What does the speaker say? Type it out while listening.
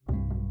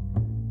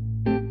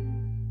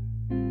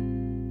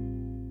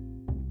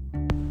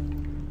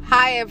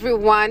Hi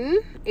everyone,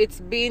 it's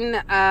been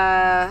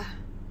a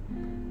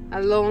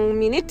long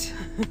minute,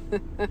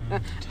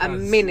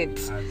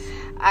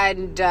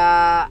 and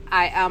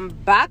I am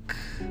back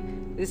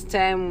this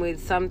time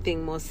with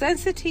something more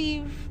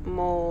sensitive,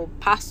 more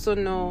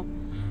personal,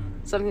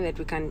 something that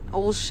we can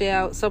all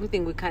share,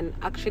 something we can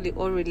actually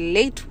all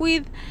relate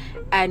with,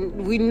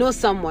 and we know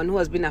someone who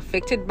has been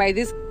affected by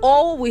this,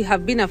 or we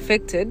have been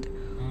affected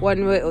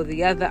one way or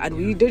the other, and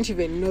we don't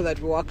even know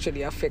that we were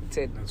actually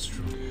affected. That's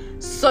true.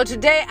 So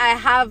today I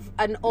have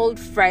an old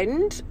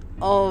friend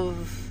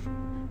of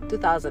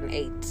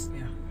 2008.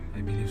 Yeah,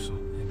 I believe so.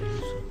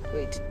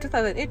 Wait,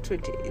 2008,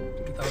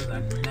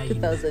 2009.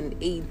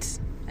 2008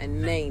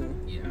 and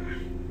 9. Yeah.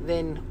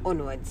 Then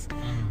onwards.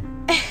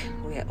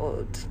 We are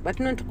old, but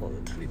not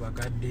old. We were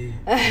black,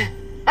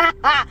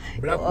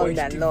 All white,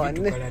 TV alone.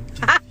 to color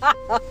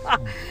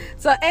TV.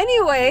 So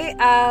anyway,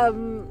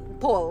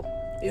 Paul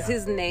is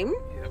his name.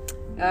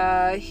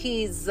 Yep.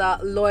 He's a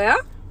lawyer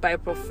by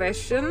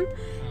profession,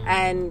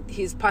 and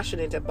he's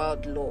passionate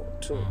about law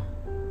too.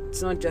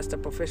 It's not just a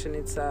profession,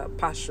 it's a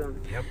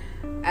passion. Yep.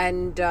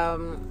 And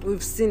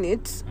we've seen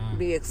it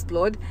be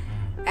explored.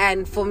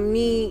 And for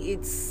me,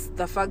 it's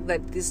the fact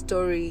that this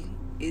story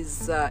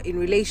is in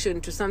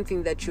relation to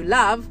something that you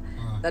love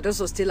that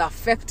also still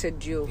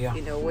affected you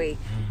in a way.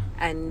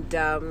 And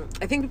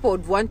I think people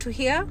would want to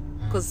hear,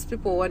 because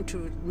people want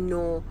to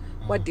know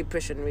what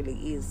depression really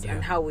is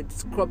and how it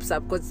crops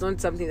up, because it's not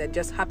something that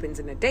just happens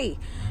in a day.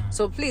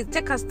 So please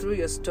take us through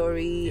your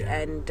story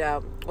and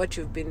what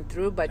you've been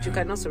through, but you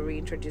can also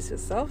reintroduce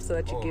yourself so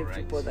that you give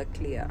people the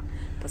clear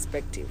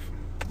perspective.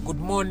 Good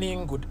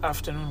morning, good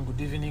afternoon, good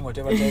evening,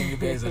 whatever time you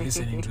guys are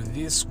listening to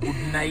this. Good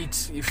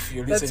night if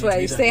you're listening to it. That's why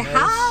you say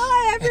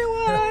hi,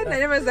 everyone. And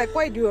everyone's like,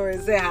 why do you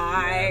always say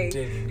hi? I'm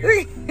telling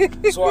you.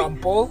 So I'm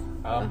Paul.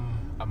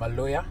 I'm a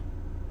lawyer.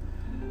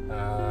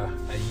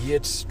 I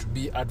yet to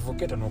be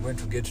advocate, and we're going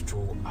to get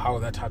to how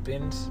that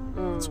happened.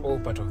 It's all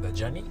part of the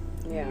journey.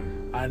 Yeah.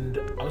 And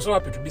I'm so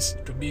happy to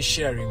be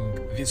sharing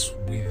this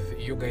with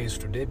you guys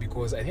today,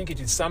 because I think it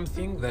is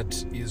something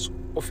that is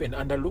often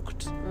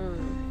underlooked.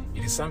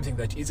 It is something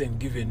that isn't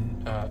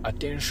given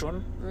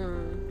attention,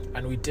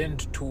 and we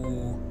tend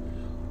to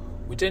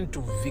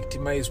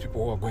victimize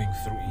people who are going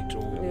through it,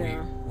 or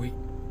we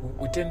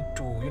tend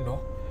to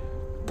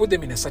put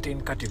them in a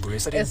certain category, a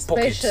certain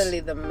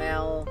especially pocket. the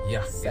male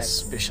sex.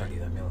 Especially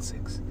the male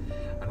sex,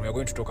 and we are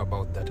going to talk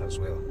about that as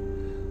well.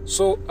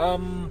 So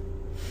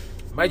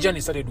my journey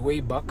started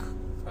way back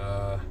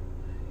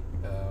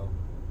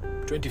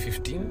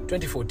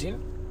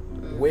 2014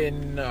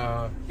 when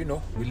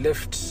we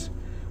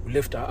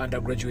left our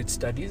undergraduate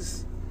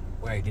studies,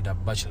 where I did a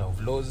Bachelor of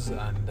Laws,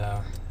 and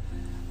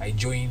I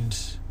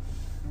joined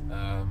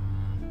the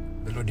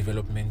Law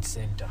Development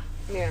Center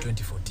in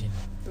 2014.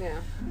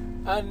 Yeah.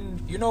 And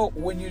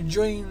when you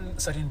join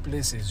certain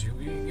places, you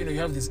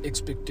have these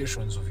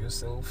expectations of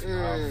yourself. You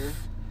have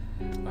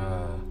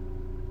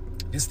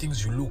these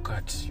things you look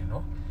at,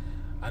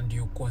 and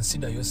you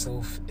consider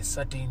yourself a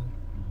certain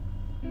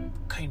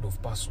kind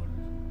of person.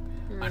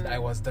 And I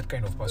was that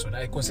kind of person.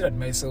 I considered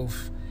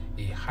myself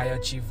a high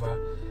achiever,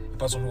 a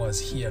person who was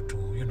here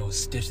to,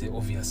 state the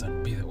obvious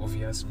and be the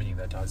obvious, meaning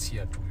that I was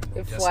here to,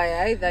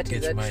 FYI, that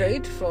is a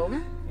trait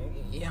from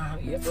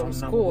from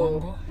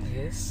school. Namugongo.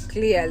 Yes.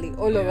 Clearly,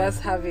 all of us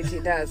have it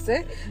in us.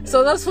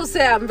 So those who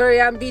say I'm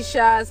very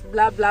ambitious,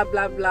 blah, blah,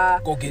 blah, blah.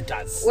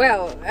 Go-getters.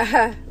 Well,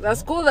 the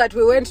school that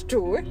we went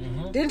to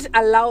didn't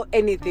allow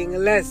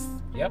anything less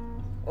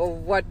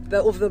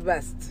of the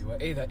best. You were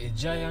either a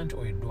giant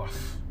or a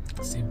dwarf.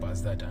 Simple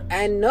as that.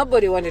 And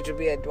nobody wanted to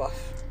be a dwarf.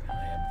 I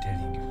am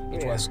telling you.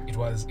 It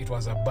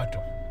was a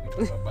battle. It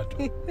was a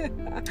battle.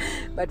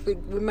 But we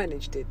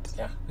managed it.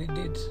 Yeah, we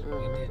did.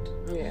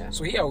 Yeah.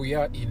 So here we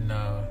are in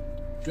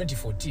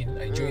 2014.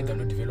 I joined the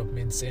Law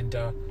Development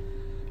Center.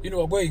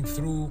 We're going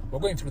through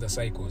the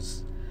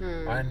cycles.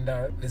 And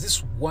there's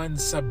this one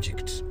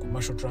subject,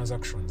 commercial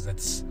transactions,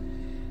 that's,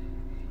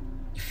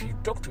 if you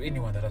talk to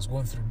anyone that has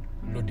gone through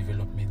Law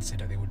Development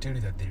Center, they will tell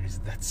you that there is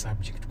that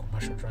subject,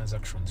 commercial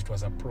transactions. It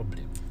was a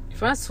problem.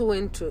 For us who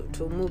went to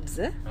MUBS,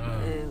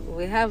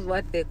 we have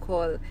what they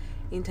call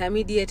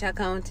intermediate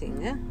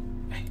accounting.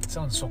 It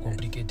sounds so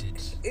complicated.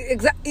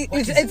 Exactly.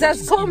 It's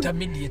as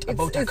intermediate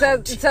about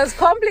accounting. It's as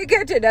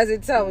complicated as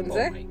it sounds.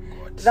 Oh my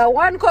God. The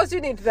one course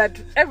unit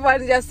that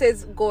everyone just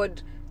says,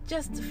 God,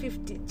 just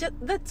 50.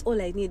 That's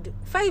all I need.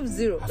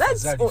 50.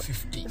 That's all.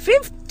 50.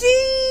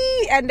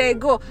 And I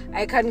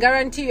can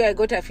guarantee you I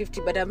got a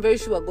 50, but I'm very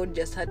sure God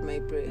just had my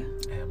prayer.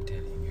 I am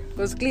telling you.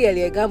 Because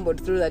clearly I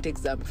gambled through that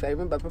exam, if I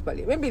remember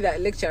properly. Maybe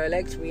that lecturer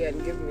liked me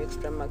and gave me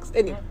extra marks.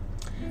 Anyway,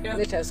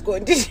 let us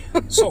continue.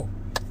 So,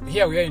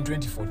 here we are in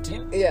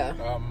 2014. Yeah.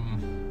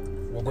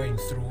 We're going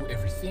through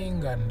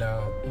everything, and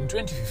in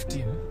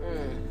 2015,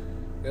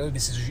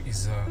 this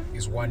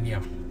is 1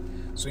 year.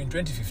 So in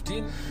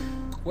 2015,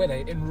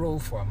 I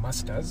enrolled for a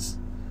master's,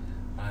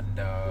 and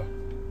I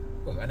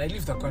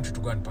left the country to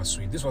go and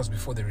pursue it. This was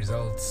before the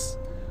results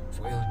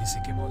for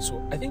LDC came out.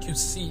 So I think you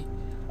see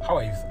how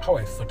I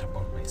thought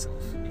about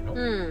myself.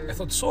 I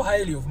thought so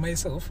highly of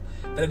myself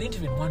that I didn't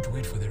even want to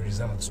wait for the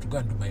results to go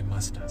and do my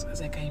masters. I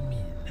was like, I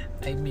mean,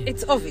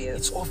 it's obvious.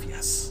 It's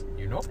obvious,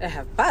 I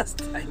have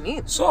passed.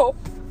 So,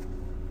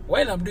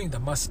 while I'm doing the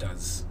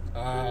masters,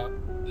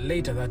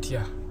 later that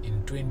year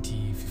in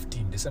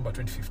 2015, December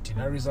 2015,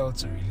 our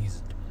results are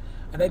released,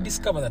 and I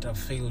discover that I've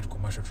failed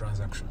commercial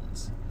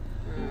transactions.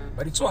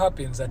 But it so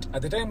happens that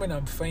at the time when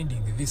I'm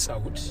finding this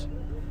out,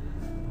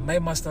 my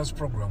master's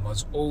program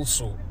was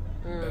also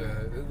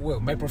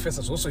my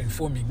professors also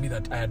informing me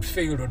that I had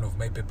failed one of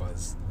my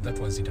papers. That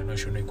was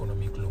international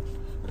economic law.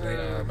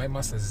 My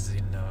master's is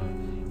in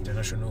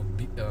international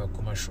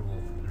commercial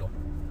law.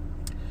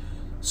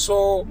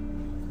 So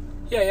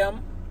here I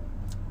am,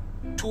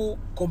 2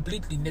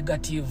 completely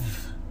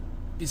negative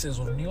pieces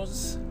of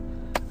news.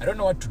 I don't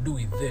know what to do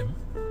with them,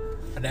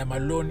 and I'm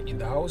alone in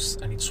the house,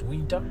 and it's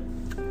winter.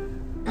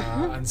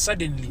 And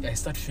suddenly I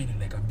start feeling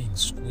like I'm being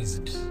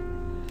squeezed.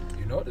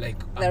 Like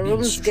the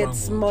rooms get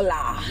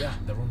smaller. Yeah,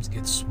 the rooms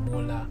get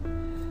smaller.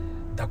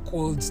 The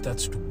cold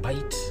starts to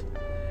bite,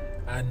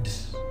 and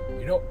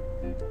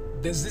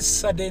there's this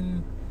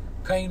sudden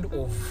kind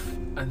of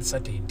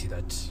uncertainty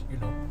that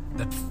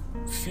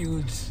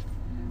filled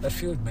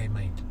my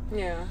mind.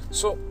 Yeah.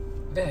 So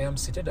there I am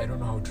seated. I don't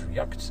know how to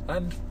react,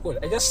 and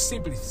I just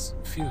simply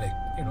feel like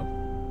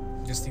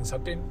these things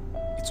happen.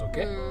 It's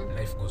okay.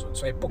 Life goes on.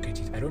 So I pocket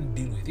it. I don't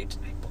deal with it.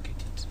 I pocket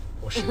it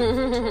or share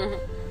it.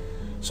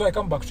 So I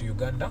come back to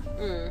Uganda,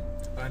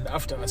 and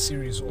after a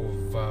series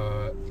of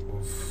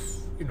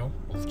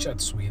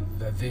chats with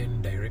the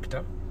then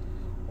director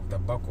of the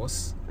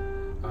BACOS,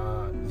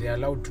 they're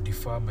allowed to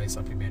defer my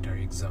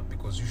supplementary exam,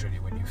 because usually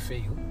when you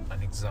fail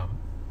an exam,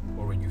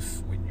 or when you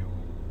fail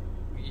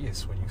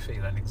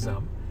an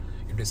exam,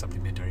 you do a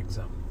supplementary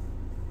exam.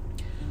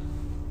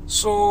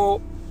 So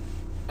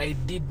I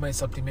did my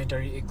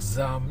supplementary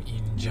exam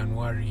in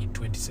January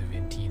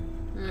 2017,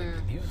 I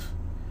believe,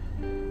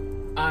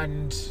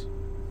 and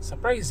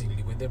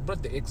surprisingly, when they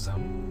brought the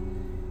exam,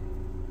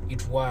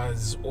 it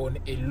was on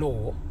a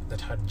law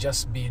that had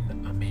just been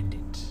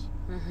amended.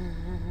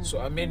 So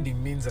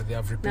amending means that they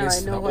have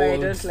replaced the old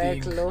thing. I don't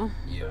like law.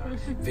 Yeah,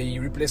 they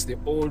replaced the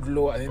old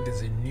law, and then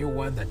there's a new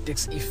one that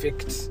takes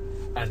effect,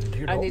 and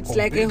and it's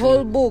like a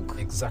whole book.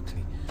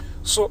 Exactly.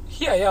 So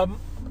here I am.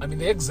 I'm in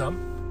the exam,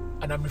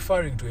 and I'm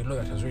referring to a law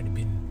that has already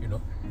been,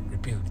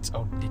 repealed. It's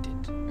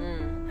outdated,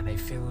 and I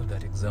failed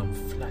that exam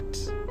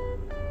flat.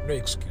 No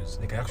excuse.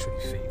 Like I actually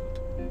failed.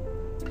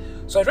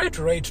 So I tried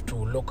to write to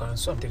law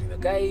counsel. I'm telling the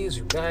guys,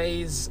 you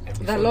guys,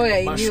 the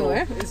lawyer in you,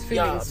 is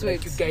feeling sweet.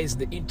 Like you guys,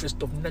 the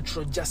interest of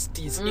natural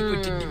justice,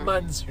 equity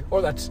demands,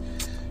 all that.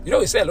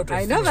 We say a lot of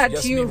things. I know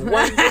that you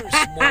one very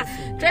small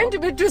thing. Trying to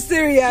be too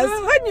serious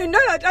when you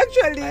know that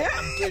actually.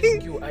 I'm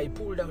telling you, I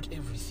pulled out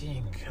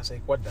everything. I was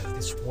like, what does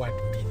this word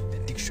mean in the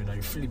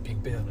dictionary?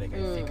 Flipping page, I'm like,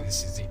 I think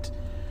this is it.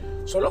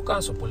 So law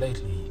counsel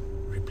politely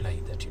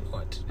replied that,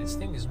 this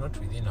thing is not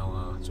within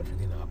our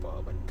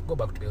power, but go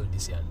back to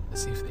LDC and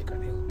see if they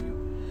can help you.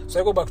 So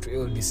I go back to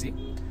LDC,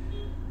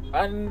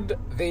 and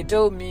they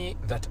tell me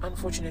that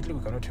unfortunately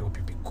we cannot help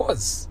you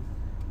because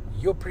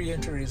your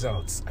pre-entry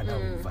results are now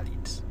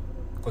invalid,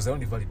 because they're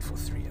only valid for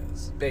 3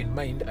 years. Bear in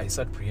mind, I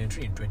started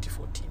pre-entry in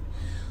 2014.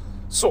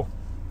 So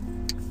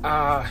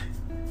that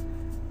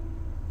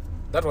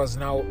was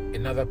now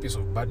another piece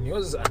of bad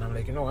news, and I'm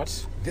like,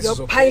 this You're is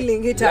okay.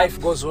 Piling it Life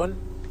up. goes on.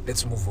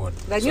 Let's move on.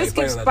 The news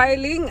keeps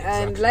piling,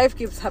 and life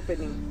keeps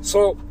happening.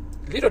 So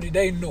little did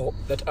I know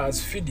that I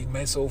was feeding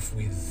myself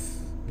with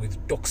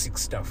toxic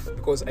stuff,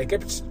 because I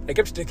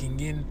kept taking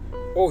in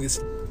all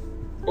this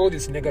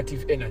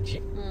negative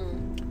energy,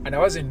 and I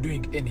wasn't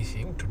doing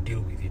anything to deal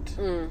with it.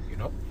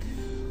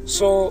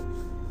 So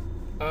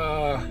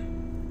I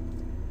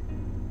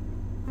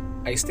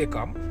stay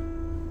calm.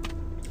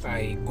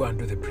 I go and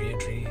do the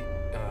pre-entry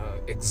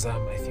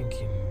exam, I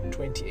think in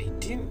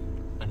 2018,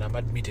 and I'm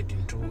admitted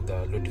into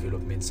the Law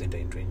Development Center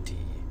in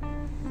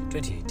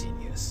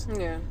 2018, yes.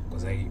 Yeah.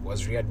 Because I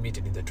was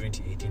readmitted in the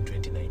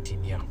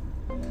 2018-2019 year.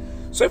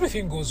 So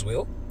everything goes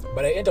well,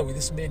 but I enter with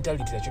this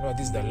mentality that,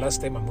 this is the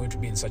last time I'm going to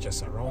be in such a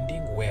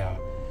surrounding where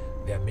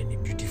there are many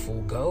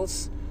beautiful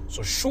girls.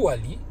 So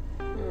surely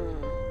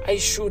I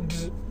should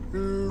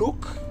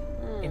look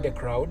in the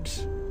crowd,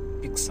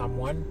 pick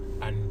someone,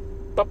 and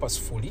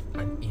purposefully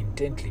and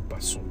intently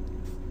pursue.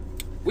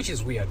 Which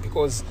is weird,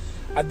 because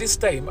at this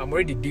time I'm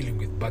already dealing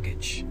with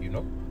baggage,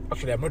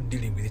 Actually, I'm not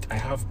dealing with it. I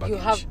have baggage.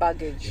 You have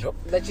baggage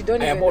that you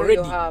don't even know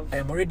you have. I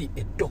am already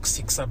a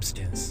toxic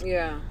substance.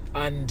 Yeah.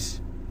 And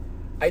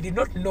I did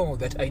not know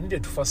that I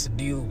needed to first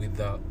deal with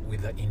the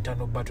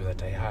internal battle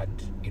that I had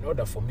in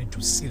order for me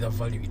to see the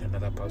value in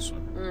another person.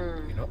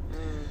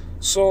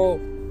 So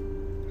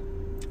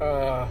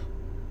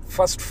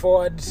fast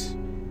forward,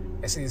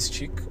 I see this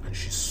chick, and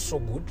she's so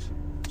good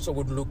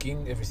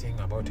looking. Everything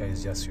about her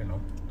is just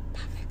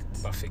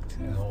perfect,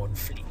 on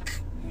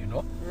fleek.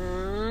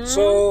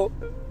 So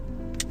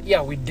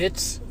yeah, we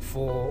date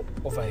for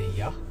over a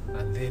year,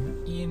 and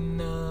then in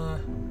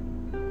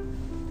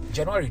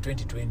January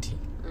 2020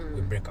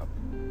 we break up,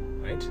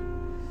 right?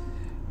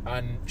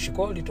 And she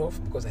called it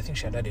off because I think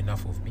she had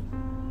enough of me.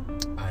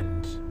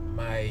 And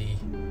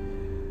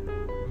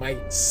my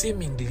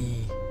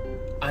seemingly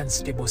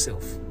unstable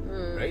self,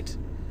 right?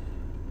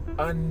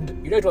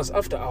 And it was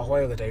after a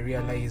while that I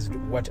realized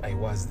what I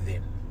was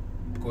then,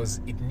 because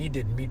it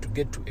needed me to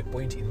get to a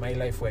point in my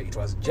life where it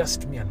was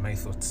just me and my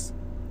thoughts,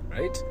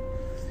 right?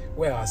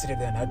 Where I sat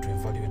there and had to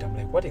evaluate. I'm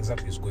like, what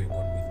exactly is going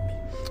on with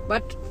me?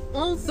 But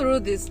all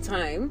through this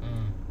time,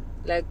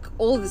 like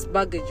all this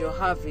baggage you're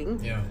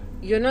having,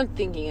 you're not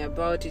thinking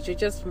about it. You're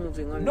just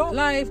moving on with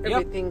life.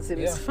 Everything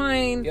seems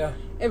fine.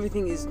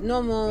 Everything is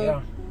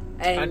normal.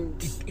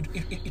 And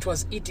it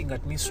was eating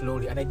at me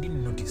slowly, and I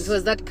didn't notice. It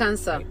was that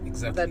cancer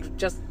that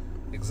just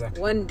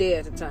one day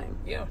at a time.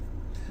 Yeah.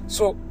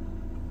 So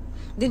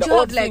did you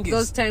have like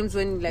those times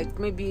when, like,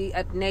 maybe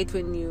at night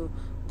when you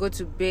go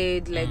to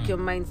bed, like your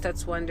mind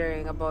starts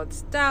wondering about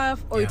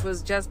stuff, or it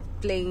was just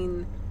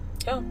plain?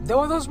 Yeah, there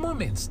were those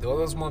moments.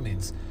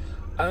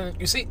 And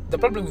you see, the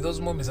problem with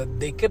those moments is that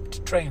they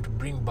kept trying to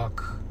bring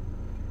back,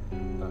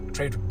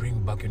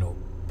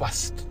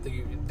 past.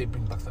 They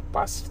bring back the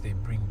past. They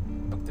bring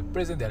back the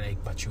present. They're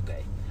like, but you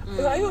guy,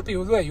 are you happy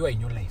with where you are in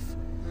your life?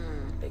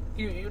 Like,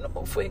 you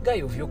know, for a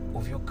guy of your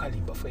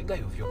caliber, for a guy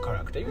of your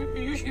character,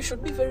 you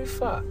should be very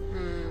far.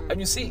 And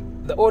you see,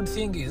 the odd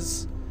thing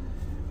is,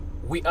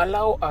 we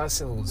allow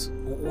ourselves,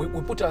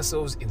 we put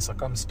ourselves in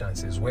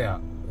circumstances where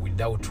we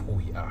doubt who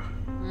we are.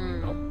 You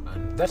know?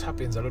 And that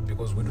happens a lot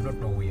because we do not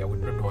know who we are, we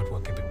do not know what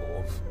we're capable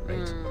of,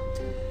 right?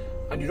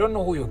 And you don't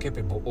know who you're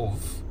capable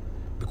of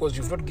because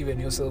you've not given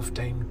yourself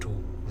time to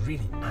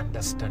really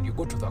understand. You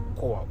go to the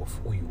core of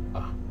who you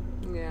are.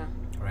 Yeah.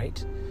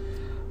 Right?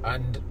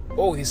 And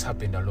all this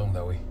happened along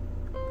the way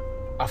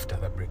after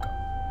the breakup.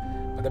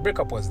 But the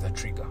breakup was the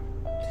trigger.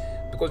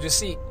 Because you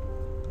see,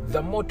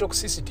 the more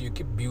toxicity you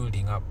keep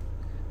building up,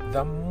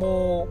 the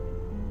more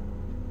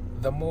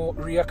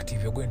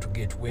reactive you're going to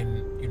get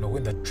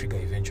when that trigger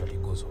eventually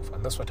goes off.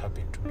 And that's what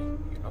happened to me,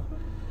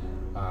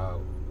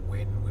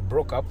 when we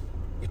broke up.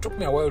 It took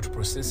me a while to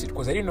process it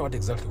because I didn't know what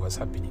exactly was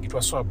happening. It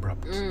was so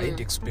abrupt. I didn't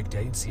expect it.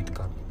 I didn't see it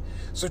coming.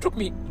 So it took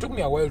me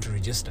a while to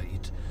register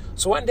it.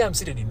 So one day I'm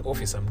sitting in the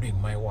office, I'm doing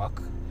my work,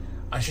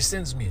 and she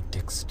sends me a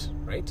text,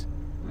 right?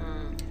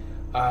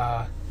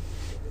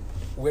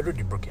 We're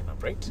already broken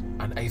up, right?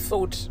 And I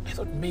thought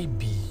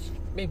maybe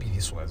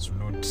this was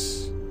not,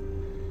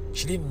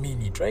 she didn't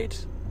mean it,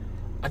 right?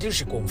 Until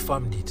she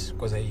confirmed it,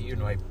 because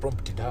I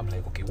prompted her. I'm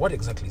like, okay, what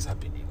exactly is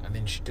happening? And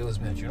then she tells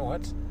me that, you know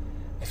what?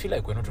 I feel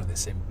like we're not on the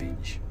same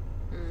page.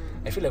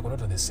 I feel like we're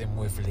not on the same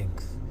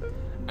wavelength.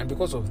 And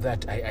because of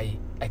that, I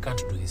can't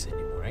do this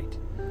anymore, right?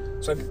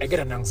 So I get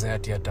an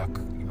anxiety attack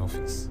in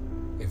office.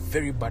 A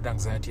very bad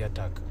anxiety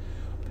attack.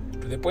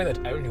 To the point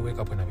that I only wake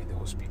up when I'm in the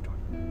hospital.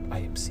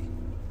 IMC.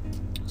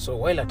 So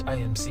while at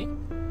IMC,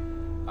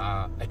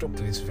 I talk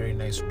to this very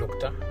nice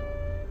doctor.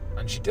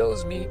 And she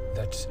tells me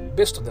that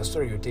based on the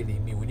story you're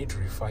telling me, we need to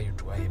refer you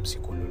to IMC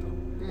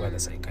Kololo, where the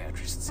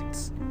psychiatrist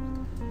sits.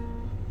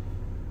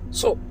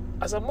 So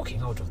as I'm walking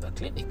out of the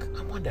clinic,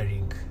 I'm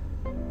wondering,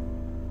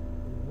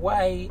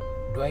 why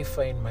do I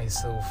find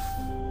myself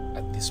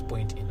at this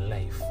point in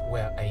life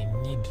where I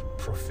need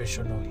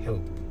professional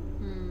help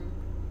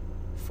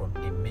from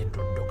a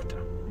mental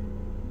doctor?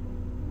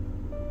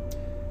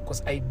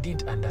 Because I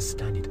didn't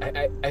understand it.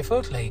 I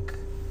felt like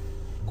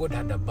God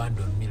had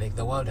abandoned me, like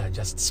the world had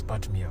just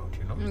spat me out,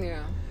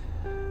 Yeah.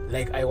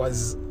 Like I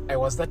was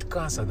that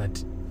cancer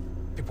that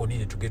people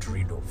needed to get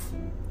rid of,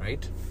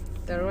 right?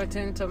 The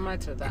rotten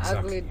tomato, the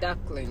ugly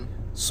duckling.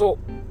 So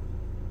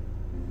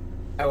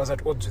I was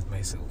at odds with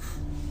myself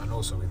and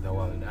also with the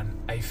world, and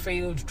I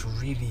failed to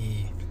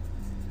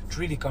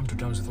really come to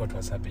terms with what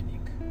was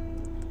happening.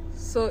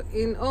 So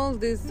in all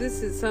this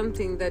is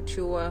something that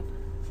you were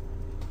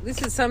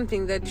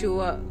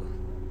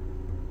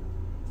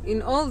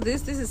in all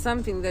this is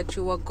something that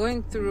you were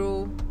going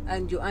through,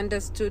 and you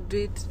understood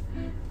it,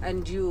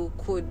 and you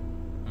could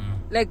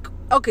like,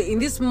 okay, in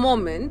this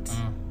moment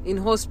in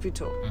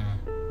hospital,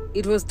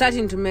 it was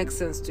starting to make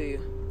sense to you.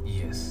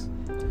 Yes.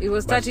 It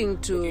was starting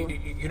to...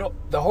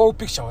 the whole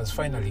picture was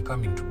finally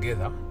coming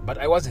together, but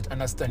I wasn't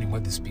understanding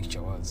what this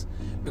picture was.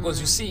 Because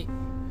you see,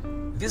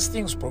 these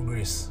things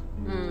progress.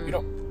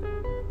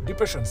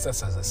 Depression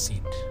starts as a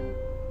seed,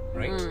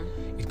 right?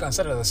 It can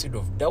start as a seed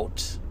of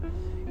doubt.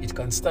 It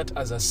can start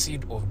as a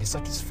seed of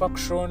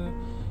dissatisfaction.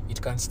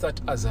 It can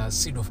start as a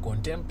seed of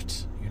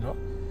contempt,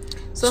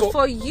 So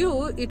for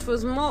you, it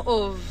was more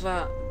of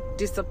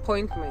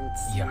disappointment.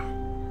 Yeah.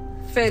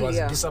 Failure.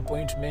 It was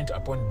disappointment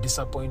upon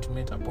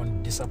disappointment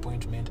upon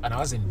disappointment, and I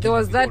wasn't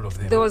dealing with all of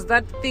them. There was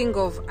that thing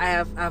of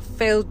I've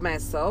failed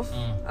myself,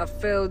 I've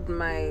failed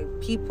my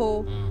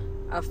people,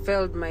 I've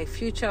failed my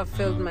future, I've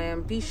failed my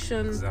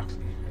ambition. Exactly.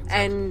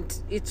 And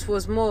it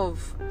was more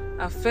of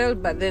I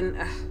failed, but then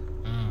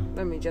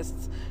let me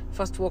just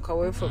first walk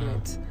away from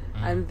it,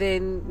 and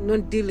then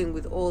not dealing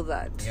with all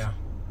that. Yeah,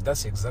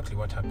 that's exactly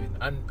what happened.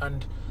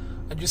 And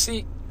you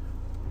see,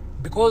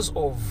 because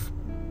of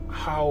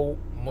how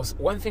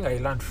one thing I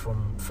learned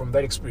from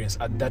that experience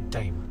at that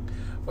time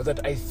was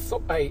that I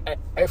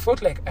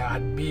felt like I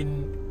had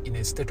been in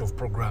a state of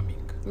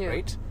programming, Yeah.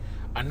 right?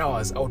 And now I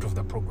was out of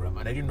the program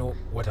and I didn't know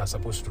what I was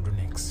supposed to do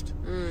next.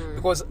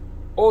 Because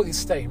all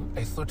this time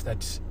I thought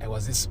that I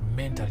was this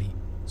mentally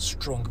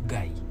strong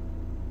guy,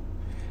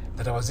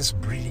 that I was this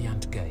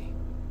brilliant guy.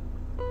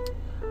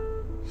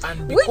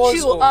 And Which because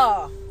you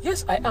are.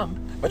 Yes, I am.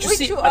 But you Which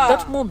see, you at are.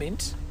 that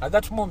moment,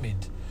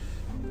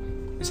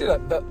 you see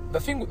that the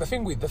thing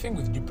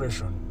with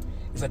depression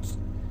is that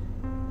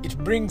it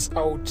brings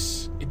out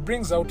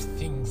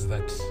things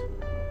that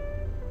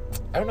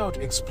I don't know how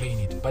to explain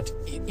it, but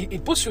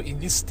it puts you in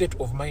this state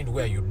of mind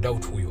where you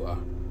doubt who you are,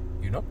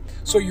 you know.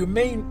 So you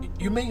may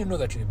know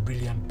that you're a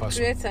brilliant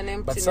person, Creates an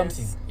but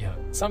emptiness.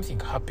 something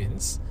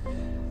happens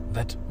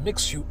that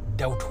makes you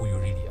doubt who you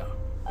really are,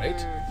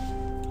 right?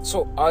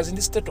 So I was in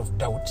this state of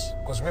doubt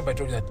because remember I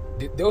told you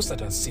that they all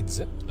start as seeds.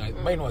 Like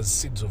mine was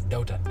seeds of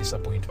doubt and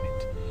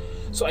disappointment.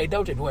 So I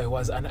doubted who I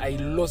was, and I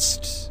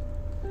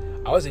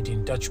wasn't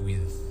in touch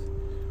with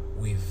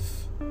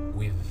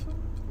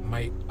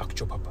my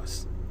actual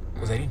purpose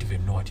because I didn't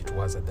even know what it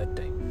was at that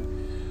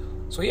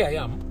time. So here I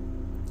am,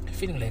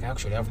 feeling like I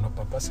actually have no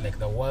purpose, like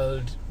the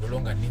world no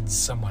longer needs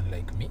someone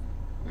like me.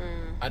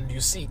 And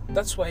you see,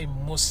 that's why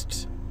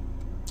most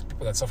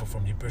people that suffer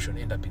from depression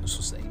end up in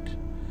suicide,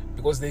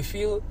 because they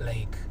feel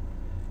like,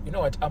 you know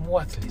what, I'm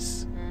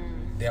worthless.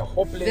 They are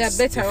hopeless.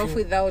 They are better off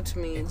without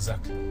me.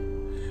 Exactly.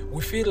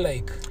 We feel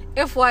like,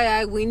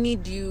 FYI, we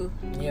need you.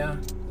 yeah,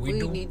 we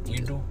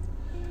do.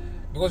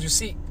 Because you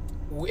see,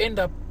 we end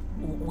up,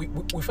 we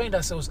find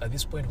ourselves at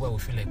this point where we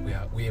feel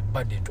like we're a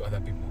burden to other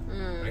people,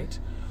 right?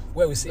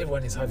 Where we see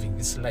everyone is having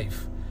this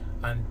life,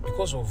 and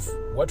because of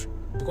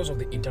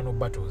the internal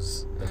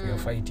battles that we are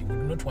fighting, we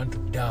do not want to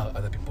dull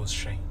other people's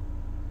shine.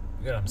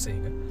 You get what I'm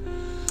saying? Eh?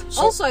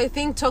 So, Also, I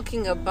think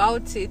talking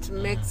about it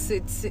makes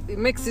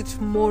it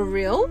more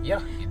real.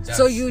 yeah, it does.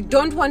 So you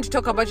don't want to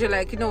talk about it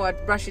like, you know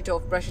what, brush it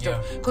off.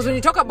 Because when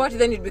you talk about it,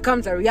 then it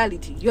becomes a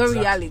reality, your Exactly.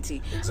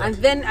 reality. Exactly. And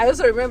then I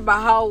also remember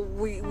how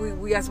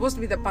we are supposed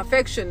to be the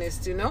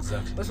perfectionists, you know?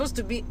 Exactly. We're supposed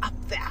to be up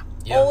there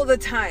Yeah. all the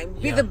time.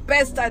 Be Yeah. the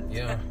best at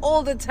Yeah.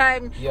 all the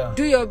time. Yeah.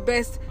 Do your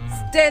best.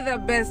 Stay the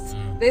best.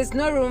 There's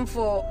no room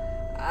for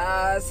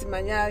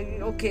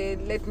Simanya, okay,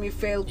 let me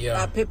fail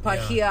Yeah. paper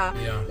Yeah. here.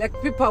 Yeah. Like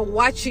people are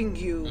watching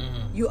you.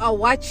 You are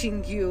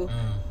watching you.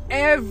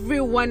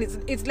 Everyone is,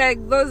 it's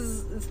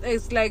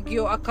like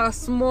you're like a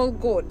small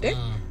goat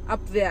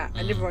up there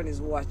and everyone is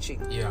watching.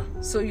 Yeah.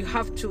 So you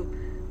have to,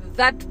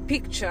 that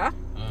picture,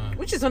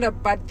 which is not a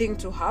bad thing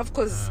to have,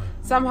 because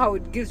somehow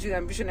it gives you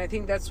ambition. I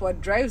think that's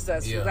what drives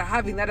us, Yeah.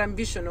 having that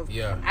ambition of,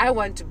 Yeah. I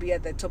want to be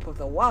at the top of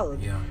the world.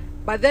 Yeah.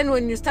 But then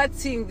when you start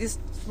seeing these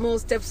small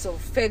steps of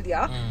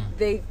failure,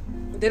 they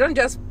don't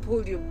just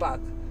pull you back,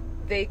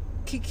 they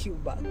kick you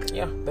back.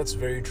 Yeah, that's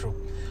very true.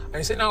 And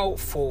you say now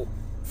for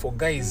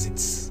guys,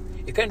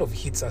 it kind of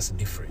hits us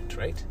different,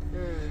 right?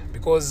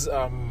 Because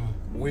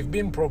we've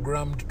been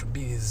programmed to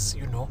be this,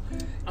 you know,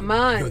 A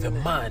man. you're the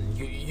man.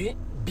 You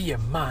be a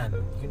man.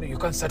 You know, you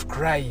can't start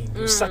crying.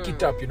 You suck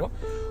it up. You know.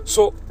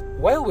 So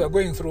while we are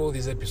going through all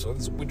these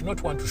episodes, we do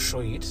not want to show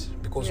it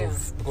because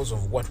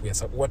of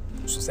what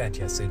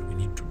society has said we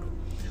need to do.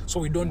 So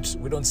we don't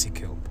seek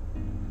help,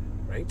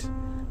 right?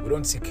 We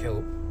don't seek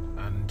help,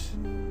 and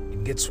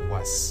it gets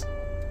worse,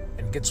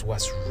 and gets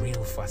worse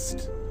real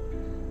fast,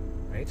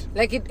 right?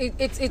 Like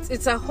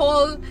it's a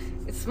whole,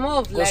 it's more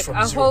of Goes like from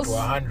a 0 whole to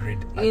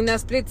 100 in a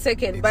split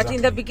second. But in Exactly.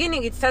 the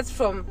beginning, it starts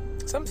from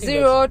something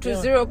 0 that- to yeah.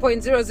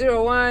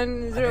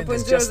 0.001, then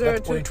there's just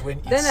that point 0.002.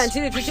 when Then it's-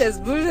 until it reaches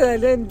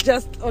and then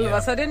just all of Yeah.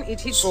 a sudden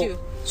it hits So- you.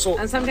 so-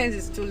 and sometimes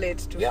it's too late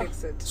to Yeah.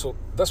 fix it. So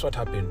that's what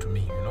happened to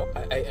me, you know.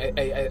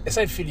 I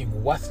started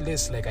feeling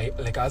worthless, like I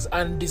was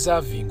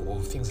undeserving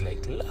of things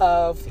like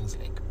love, things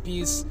like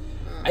peace.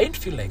 I didn't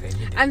feel like I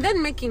needed And it.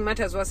 then making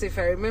matters worse, if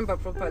I remember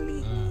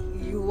properly,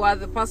 you were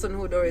the person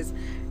who'd always,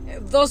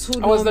 those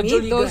who I was know the me,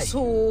 jolly those guy.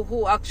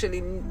 who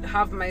actually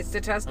have my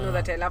status know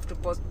that I love to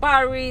post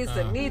Paris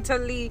and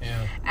Italy.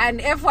 Yeah.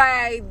 And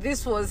FYI,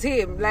 this was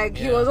him. Like,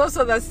 he Yeah. was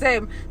also the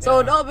same. So Yeah.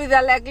 would all be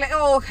there like,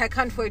 oh, I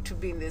can't wait to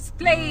be in this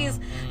place.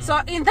 So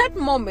in that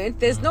moment,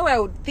 there's no way I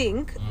would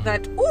think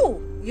that,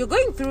 oh, you're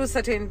going through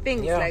certain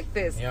things Yeah. like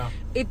this. Yeah.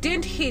 It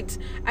didn't hit.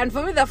 And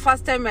for me, the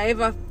first time I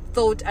ever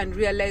thought and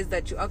realized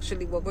that you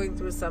actually were going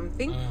through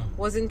something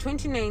was in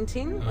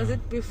 2019. Was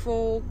it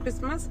before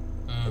Christmas?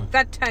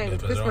 That time,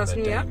 It was around Christmas, that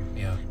New Year. time,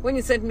 yeah. When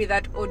you sent me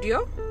that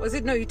audio, was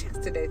it? No, you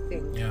texted, I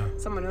think. Yeah.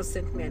 Someone else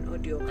sent me an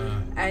audio.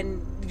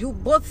 And you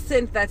both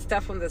sent that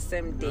stuff on the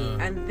same day.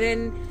 And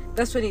then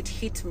that's when it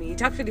hit me.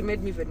 It actually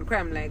made me even cry.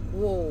 I'm like,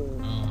 whoa.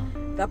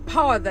 The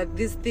power that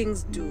these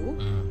things do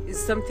is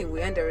something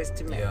we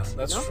underestimate. Yeah,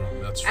 that's you know? true.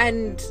 That's true.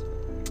 And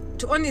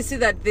to only see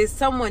that there's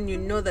someone you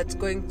know that's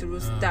going through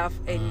stuff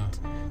and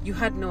you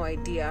had no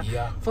idea.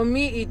 Yeah. For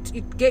me,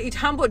 it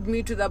humbled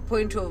me to the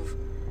point of,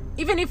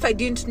 even if I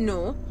didn't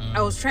know,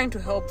 I was trying to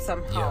help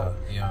somehow.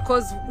 Yeah.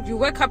 Because you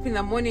wake up in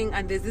the morning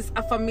and there's this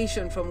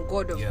affirmation from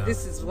God of, Yeah.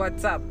 this is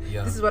what's up.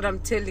 Yeah. This is what I'm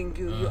telling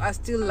you. You are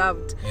still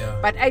loved. Yeah.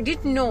 But I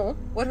didn't know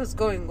what was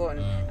going on.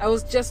 I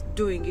was just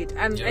doing it.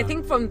 And I Yeah.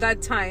 think from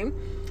that time,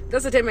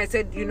 That's the time I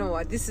said, you know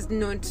what, this is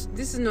not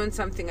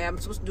something I am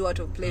supposed to do out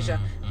of pleasure.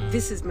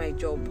 This is my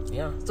job.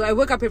 Yeah. So I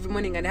wake up every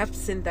morning and I have to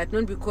send that,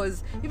 not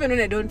because, even when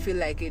I don't feel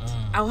like it,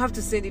 I'll have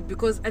to send it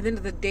because at the end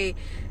of the day,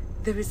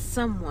 there is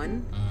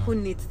someone who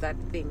needs that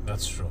thing.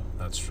 That's true.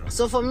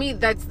 So for me,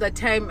 that's the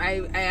time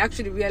I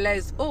actually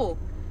realized, oh,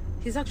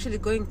 he's actually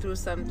going through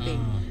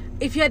something.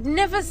 If you had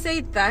never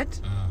said that,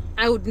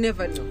 I would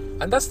never know.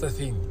 And that's the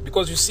thing,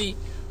 because you see,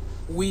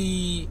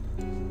 we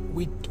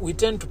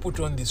tend to put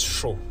on this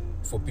show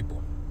for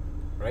people,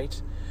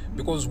 right?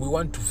 Because we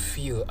want to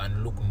feel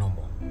and look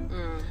normal.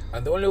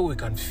 And the only way we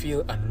can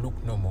feel and look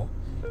normal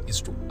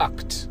is to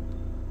act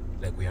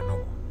like we are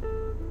normal,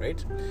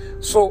 right?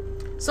 So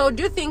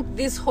do you think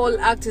this whole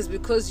act is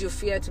because you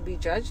fear to be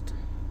judged?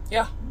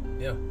 Yeah.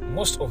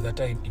 Most of the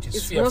time,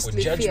 it's fear for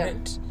mostly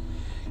judgment. fear.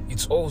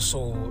 It's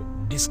also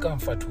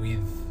discomfort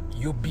with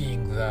you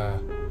being the,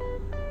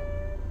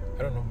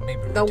 I don't know,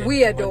 maybe The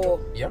weirdo.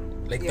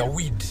 The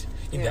weed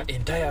in the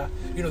entire,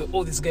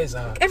 all these guys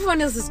are,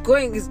 Everyone else is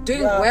doing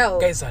well.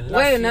 Guys are laughing.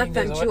 Why not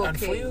guys and are, you and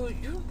okay? for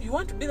you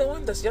want to be the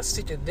one that's just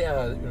seated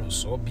there,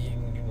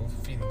 sobbing,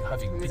 feeling,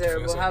 having pity for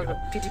Miserable, yourself. have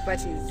pity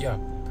parties. Yeah,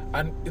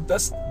 and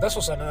that's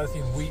also another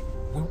thing. We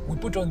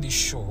put on this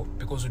show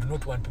because we do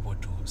not want people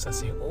to start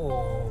saying,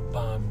 "Oh,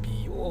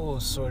 Bambi, oh,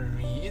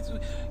 sorry."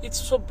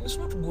 It's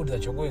not good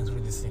that you're going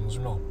through these things,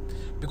 no,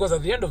 because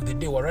at the end of the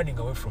day, we're running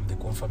away from the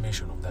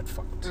confirmation of that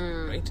fact,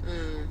 right?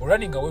 We're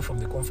running away from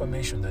the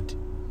confirmation that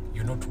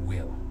you're not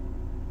well.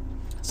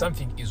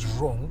 Something is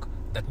wrong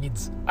that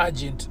needs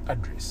urgent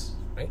address,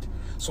 right?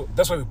 So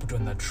that's why we put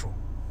on that show.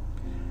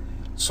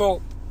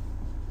 So,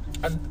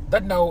 and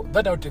that now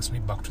takes me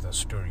back to the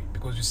story,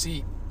 because you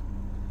see,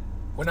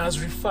 when I was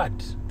referred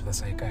to the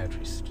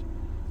psychiatrist,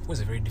 who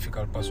was a very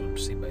difficult person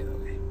to see, by the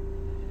way,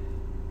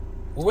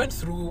 we went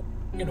through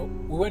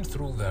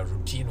the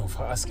routine of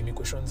her asking me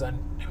questions, and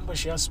I remember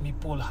she asked me,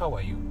 "Paul, how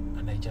are you?"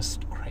 And I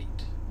just cried.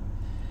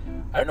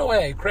 I don't know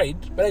why I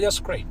cried, but I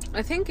just cried.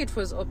 I think it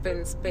was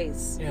open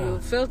space. Yeah. You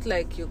felt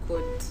like you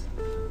could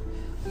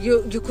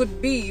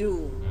be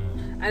you,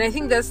 and I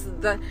think that's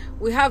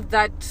we have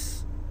that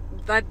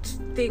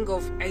thing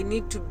of I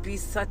need to be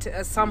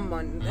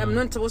someone. I'm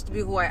not supposed to be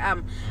who I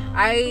am.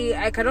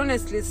 I can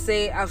honestly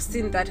say I've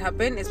seen that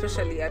happen,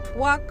 especially at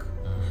work,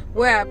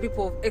 where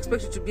people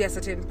expect you to be a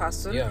certain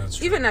person. Yeah, that's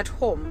true. Even at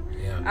home.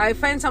 Yeah. I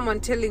find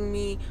someone telling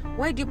me,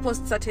 "Why do you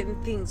post certain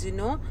things?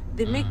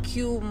 They make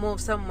you more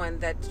someone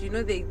that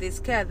they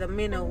scare the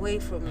men away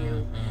from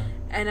you."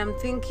 And I'm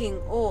thinking,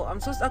 oh, I'm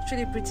supposed to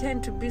actually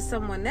pretend to be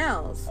someone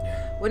else.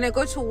 Yeah. When I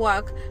go to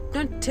work,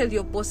 don't tell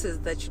your bosses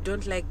that you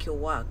don't like your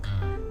work,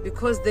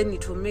 because then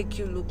it will make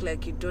you look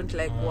like you don't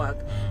like work.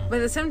 But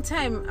at the same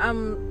time,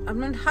 I'm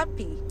not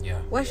happy.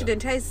 Yeah. Why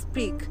shouldn't I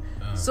speak?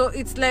 So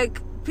it's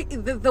like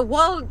the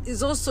world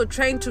is also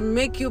trying to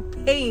make you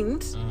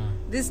paint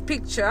this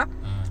picture,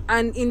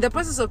 and in the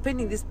process of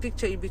painting this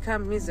picture, you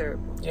become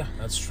miserable. Yeah,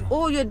 that's true.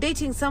 Oh, you're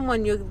dating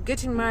someone, you're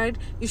getting married,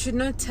 you should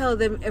not tell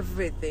them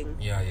everything.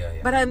 Yeah.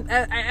 But I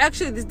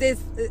actually, these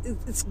days,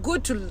 it's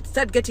good to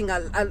start getting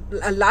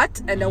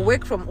alert and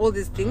awake from all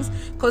these things,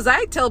 because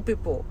I tell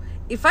people,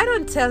 if I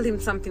don't tell him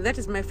something, that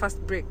is my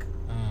first break.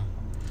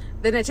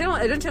 Then I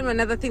don't tell him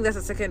another thing, that's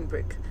a second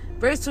break.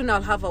 Very soon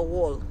I'll have a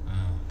wall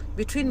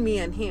between me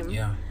and him.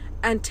 Yeah.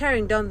 And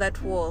tearing down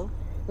that wall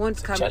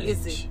won't come Challenge.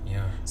 easy.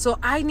 Yeah. So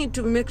I need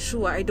to make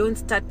sure I don't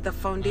start the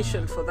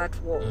foundation for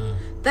that wall.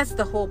 That's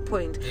the whole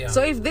point. Yeah.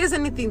 So if there's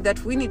anything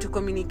that we need to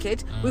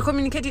communicate, we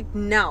communicate it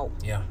now.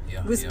 Yeah.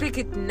 We speak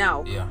it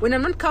now. Yeah. When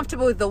I'm not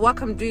comfortable with the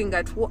work I'm doing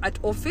at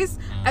office,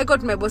 I go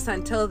to my boss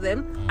and tell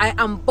them I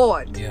am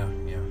bored. Yeah.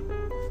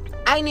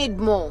 I need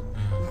more.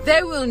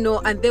 They will know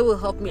and they will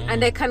help me.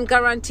 And I can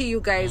guarantee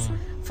you guys,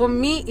 for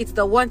me, it's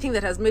the one thing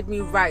that has made me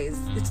rise.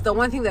 It's the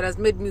one thing that has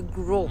made me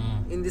grow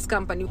in this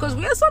company, because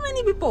we are so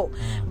many people.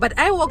 But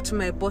I walk to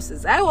my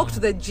bosses, I walk to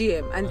the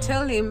GM and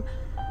tell him,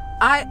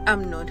 I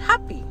am not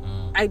happy.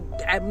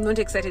 I'm not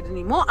excited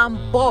anymore.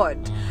 I'm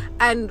bored.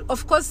 And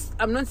of course,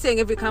 I'm not saying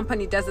every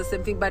company does the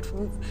same thing, but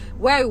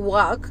where I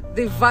work,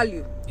 they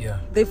value. Yeah.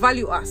 They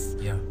value us.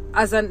 Yeah.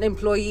 As an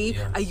employee,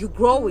 Yeah. are you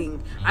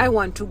growing? I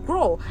want to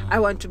grow. I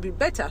want to be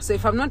better. So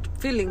if I'm not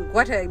feeling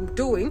what I'm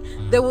doing,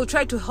 they will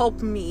try to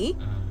help me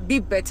be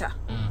better,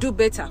 do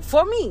better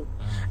for me.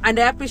 And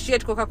I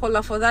appreciate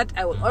Coca-Cola for that.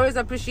 I will always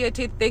appreciate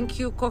it. Thank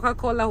you,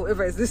 Coca-Cola,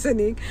 whoever is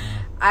listening.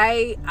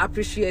 I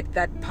appreciate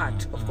that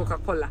part of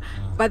Coca-Cola.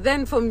 But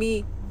then for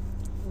me,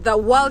 the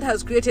world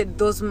has created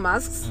those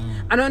masks,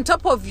 and on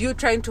top of you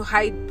trying to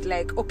hide,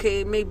 like,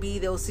 okay, maybe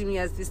they'll see me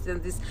as this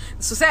and this,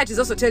 society is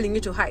also telling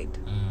you to hide.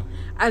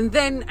 And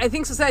then I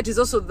think society is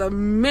also the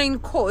main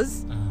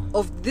cause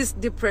of this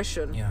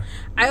depression. Yeah.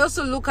 I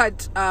also look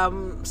at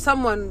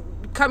someone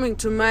coming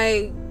to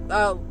my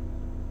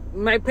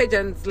page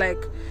and it's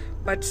like,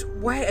 but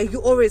why are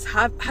you always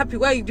happy?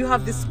 Why do you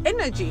have this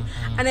energy?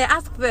 And I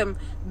ask them,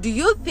 do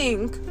you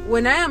think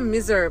when I am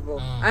miserable,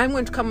 I'm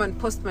going to come and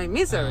post my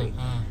misery?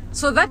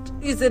 So that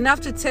is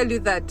enough to tell you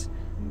that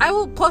I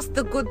will post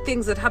the good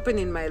things that happen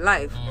in my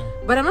life,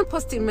 but I'm not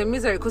posting my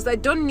misery because I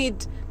don't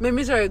need my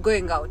misery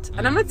going out.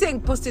 And I'm not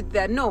saying post it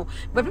there, no.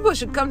 But people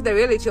should come to the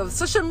reality of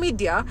social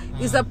media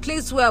is a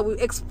place where we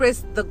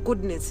express the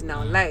goodness in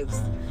our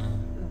lives.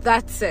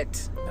 That's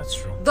it. That's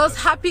true. Those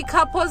happy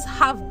couples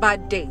have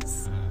bad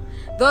days.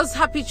 Those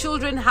happy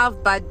children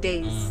have bad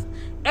days.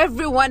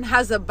 Everyone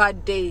has a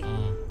bad day.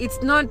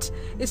 It's not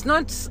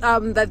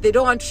that they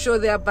don't want to show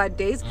their bad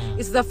days.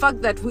 It's the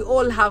fact that we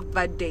all have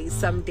bad days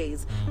some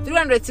days.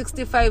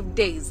 365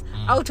 days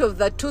out of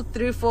the 2,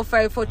 3, 4,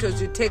 5 photos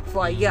you take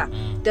for a year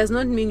does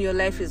not mean your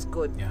life is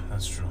good. Yeah,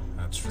 that's true.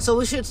 That's true. So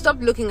we should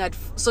stop looking at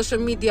social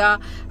media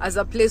as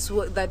a place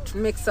that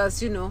makes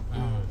us,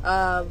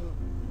 the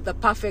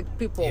perfect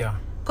people. Yeah.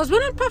 Because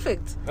we're not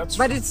perfect. That's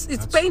but true.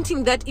 It's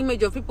painting that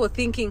image of people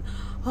thinking,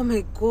 oh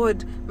my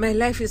God, my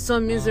life is so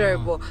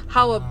miserable.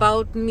 How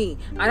about me?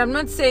 And I'm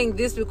not saying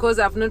this because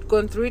I've not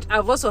gone through it.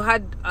 I've also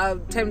had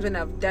times when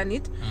I've done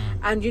it.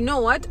 And you know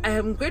what? I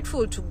am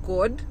grateful to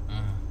God.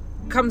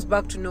 Comes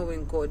back to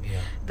knowing God. Yeah.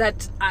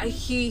 That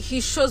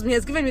He shows me,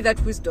 has given me that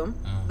wisdom,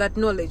 that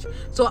knowledge.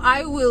 So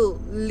I will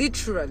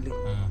literally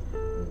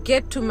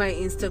get to my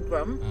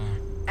Instagram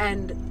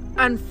and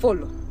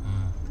unfollow.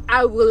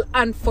 I will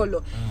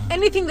unfollow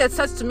anything that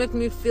starts to make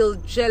me feel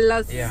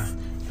jealous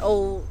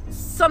or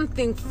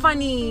something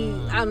funny.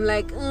 I'm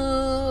like,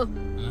 I'll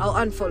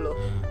unfollow.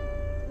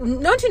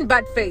 Not in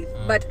bad faith,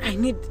 but I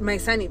need my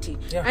sanity.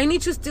 I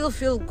need to still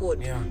feel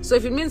good. So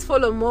if it means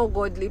follow more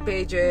godly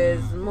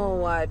pages, more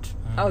what,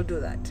 I'll do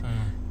that.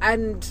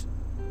 And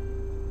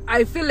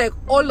I feel like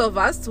all of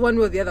us, one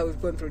way or the other, we've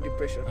gone through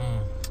depression.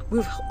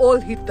 We've all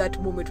hit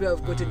that moment where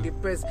we've gotten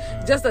depressed.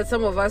 Just that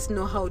some of us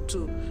know how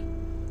to,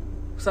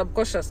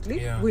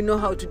 subconsciously, we know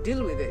how to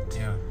deal with it.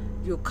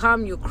 You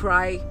come, you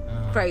cry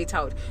it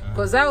out.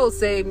 Because I will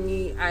say,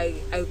 I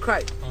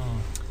cry.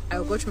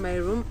 I'll go to my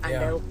room and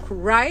I'll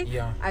cry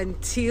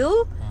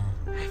until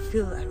I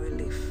feel a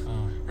relief.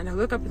 And I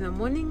wake up in the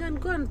morning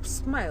and go and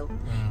smile.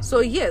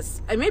 So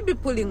yes, I may be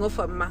pulling off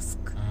a mask,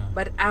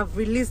 but I've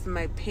released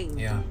my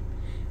pain.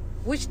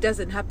 Which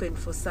doesn't happen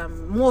for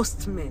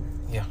most men.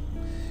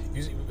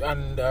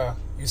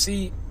 You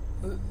see,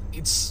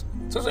 it's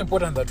also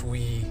important that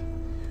we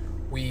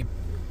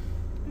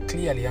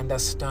clearly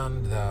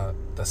understand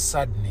the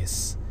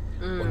sadness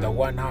on the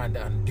one hand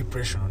and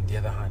depression on the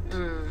other hand.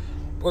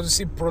 Because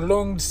you see,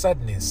 prolonged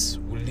sadness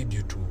will lead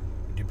you to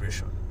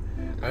depression.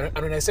 And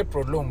when I say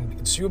prolonged,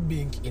 it's you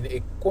being in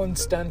a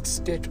constant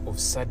state of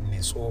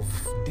sadness, of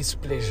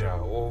displeasure,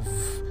 of,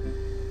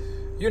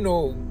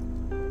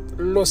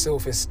 low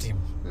self-esteem,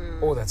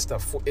 all that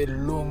stuff for a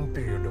long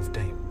period of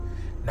time.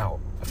 Now,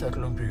 after that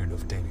long period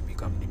of time, you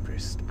become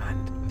depressed.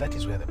 And that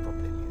is where the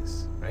problem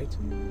is, right?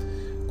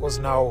 Because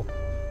now,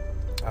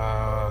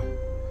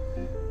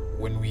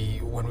 when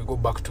we go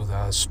back to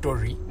the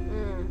story,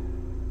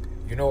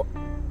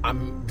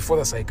 I'm before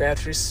the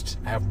psychiatrist,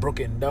 I have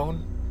broken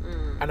down,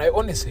 and I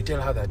honestly tell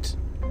her that,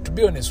 to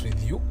be honest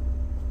with you,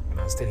 when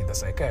I was telling the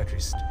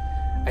psychiatrist,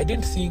 I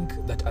didn't think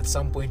that at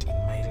some point in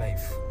my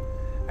life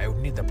I would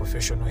need the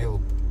professional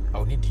help. I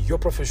would need your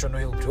professional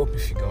help to help me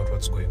figure out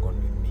what's going on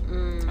with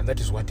me. And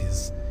that's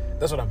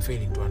what I'm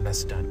failing to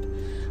understand.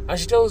 And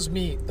she tells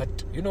me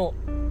that,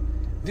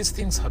 these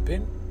things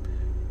happen,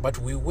 but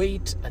we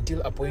wait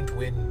until a point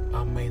when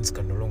our minds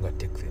can no longer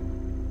take them.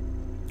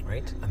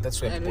 Right? And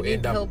that's where people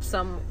end up... help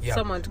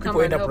someone to come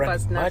and help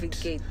us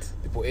navigate.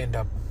 People end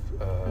up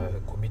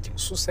committing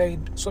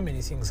suicide. So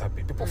many things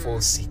happen. People fall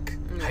sick,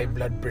 high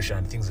blood pressure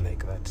and things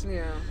like that.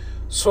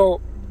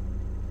 So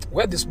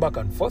we had this back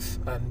and forth,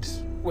 and,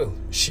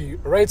 she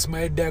writes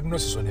my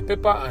diagnosis on a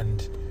paper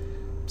and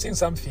saying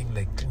something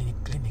like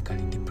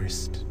clinically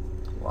depressed.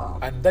 Wow.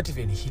 And that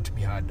even hit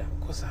me harder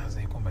because I was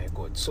like, oh my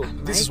God. So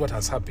this is what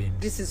has happened.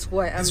 This is who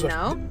I am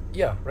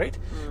now. Right?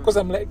 Because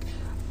I'm like,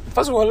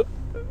 first of all,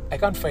 I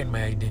can't find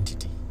my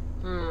identity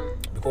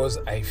because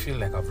I feel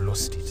like I've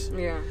lost it.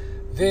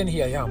 Then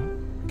here I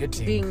am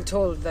being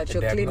told that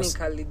you're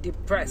clinically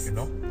depressed.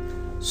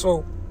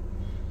 So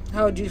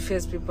how do you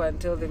face people and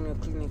tell them you're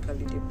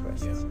clinically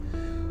depressed?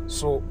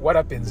 So what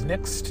happens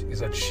next is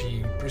that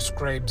she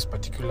prescribes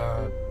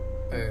particular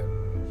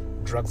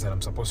drugs that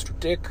I'm supposed to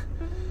take.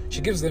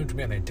 She gives them to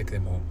me and I take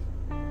them home.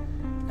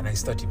 And I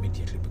start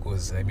immediately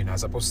because, I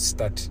was supposed to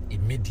start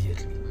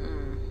immediately.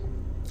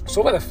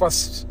 So over the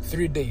first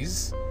 3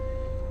 days,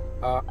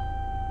 I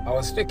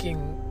was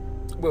taking,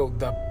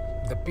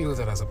 the pills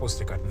that I was supposed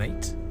to take at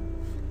night.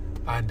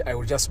 And I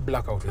would just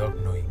black out without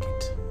knowing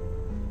it.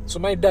 So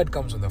my dad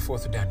comes on the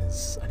 4th day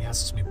and he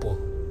asks me, Paul,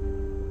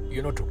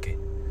 you're not okay?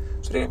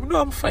 So I go, no,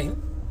 I'm fine.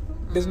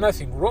 There's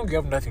nothing wrong. You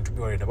have nothing to be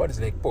worried about.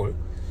 It's like, Paul,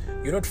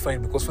 you're not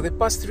fine because for the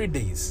past 3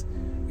 days,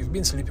 you've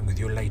been sleeping with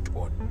your light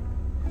on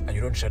and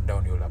you don't shut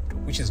down your laptop,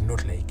 which is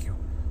not like you.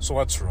 So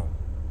what's wrong?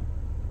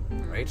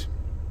 Right?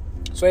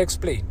 So I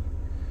explain,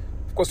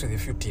 of course, with a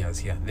few tears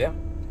here and there.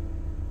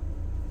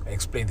 I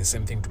explained the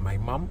same thing to my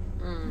mom.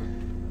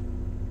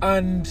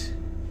 And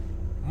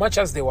much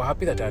as they were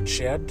happy that I had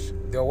shared,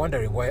 they were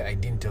wondering why I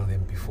didn't tell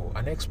them before.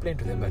 And I explained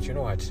to them that, you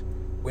know what,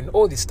 when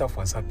all this stuff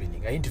was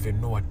happening, I didn't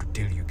even know what to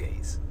tell you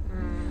guys.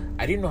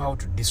 I didn't know how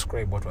to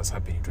describe what was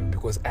happening to me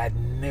because I had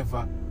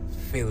never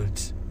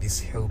felt this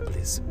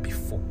helpless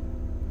before.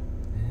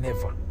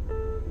 Never.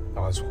 I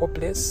was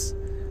hopeless.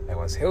 I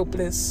was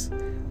helpless.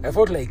 I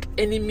felt like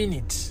any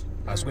minute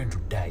I was going to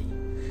die.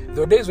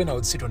 There were days when I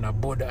would sit on a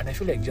border and I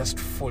feel like just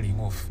falling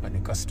off and a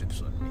car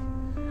steps on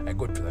me. I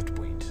got to that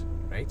point,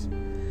 right?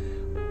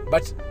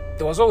 But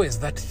there was always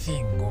that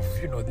thing of,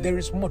 there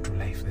is more to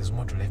life. There's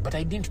more to life. But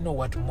I didn't know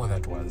what more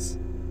that was,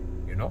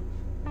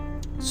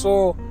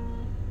 So,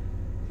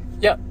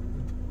 yeah,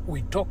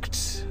 we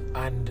talked,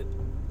 and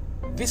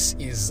this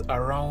is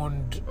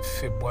around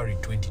February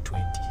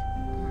 2020.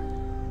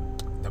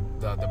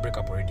 The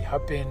breakup already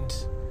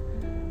happened,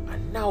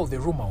 and now the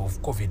rumor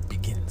of COVID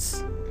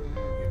begins,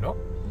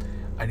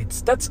 and it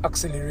starts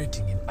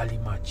accelerating in early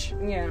March.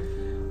 Yeah.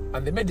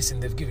 And the medicine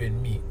they've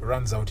given me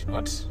runs out in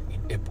what? In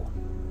April.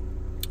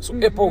 So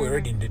April, we're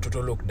already in the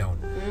total lockdown.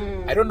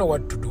 I don't know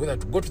what to do, whether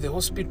to go to the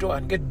hospital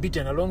and get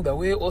beaten along the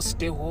way or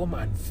stay home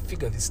and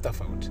figure this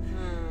stuff out.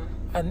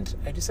 And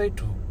I decided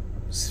to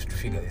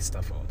figure this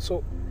stuff out.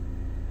 So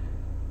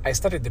I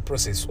started the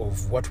process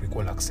of what we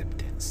call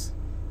acceptance,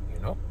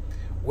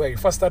 where you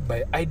first start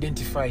by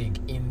identifying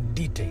in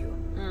detail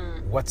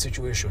what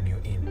situation you're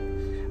in.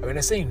 And when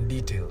I say in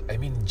detail, I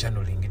mean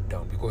journaling it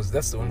down, because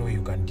that's the only way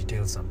you can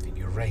detail something.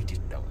 You write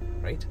it down,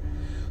 right?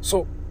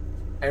 So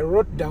I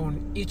wrote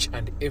down each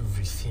and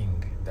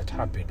everything that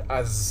happened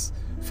as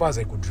far as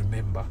I could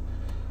remember.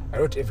 I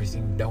wrote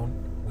everything down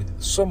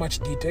with so much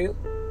detail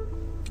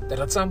that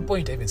at some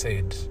point I even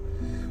said,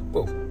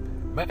 well,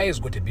 my eyes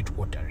got a bit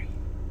watery,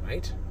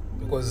 right?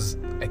 Because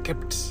I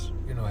kept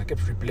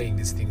replaying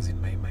these things in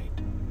my mind.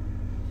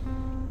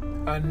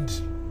 And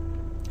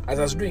as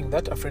I was doing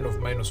that, a friend of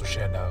mine also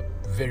shared a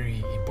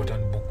very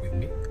important book with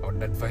me. I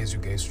would advise you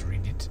guys to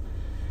read it.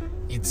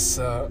 It's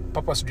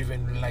Purpose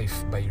Driven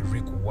Life by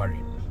Rick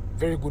Warren.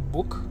 Very good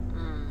book,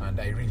 and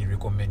I really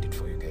recommend it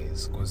for you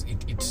guys, because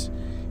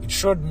it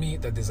showed me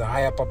that there's a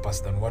higher purpose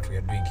than what we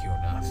are doing here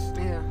on earth.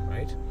 Yeah.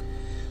 Right?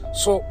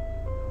 So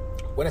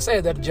when I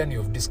started that journey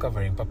of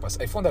discovering purpose,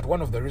 I found that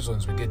one of the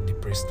reasons we get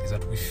depressed is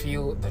that we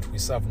feel that we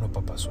serve no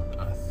purpose on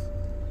earth.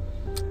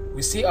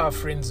 We see our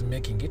friends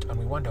making it and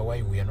we wonder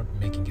why we are not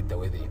making it the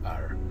way they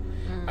are.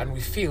 And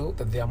we feel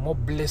that they are more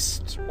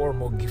blessed or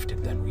more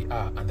gifted than we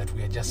are, and that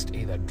we are just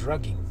either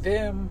dragging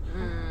them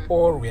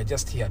or we are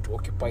just here to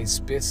occupy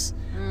space.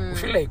 We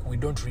feel like we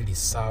don't really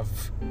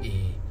serve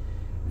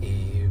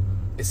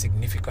a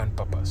significant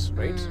purpose,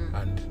 right?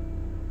 And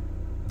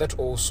that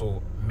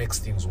also makes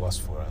things worse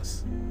for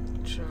us.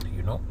 Sure.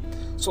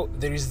 So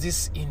there is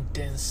this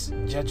intense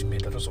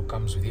judgment that also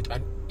comes with it,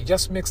 and it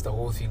just makes the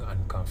whole thing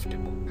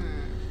uncomfortable.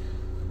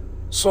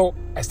 So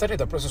I started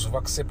the process of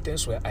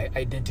acceptance, where I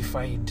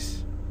identified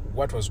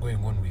what was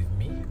going on with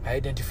me. I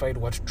identified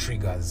what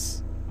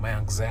triggers my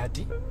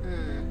anxiety.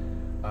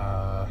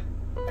 I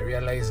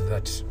realized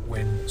that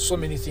when so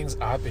many things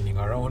are happening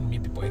around me,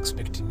 people are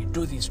expecting me,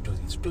 do this,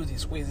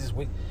 way this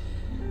way.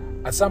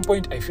 At some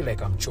point, I feel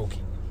like I'm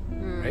choking,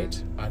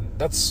 right? And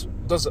those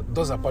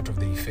are part of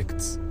the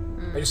effects.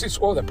 But you see, it's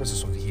all the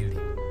process of healing.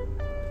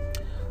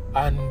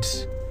 And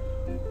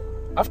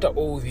after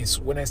all this,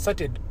 when I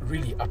started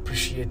really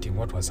appreciating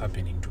what was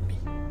happening to me,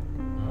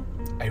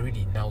 I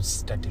really now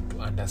started to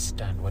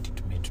understand what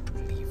it meant to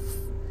live.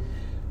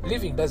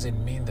 Living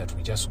doesn't mean that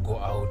we just go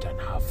out and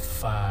have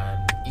fun,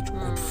 eat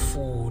good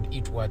food,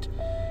 eat what.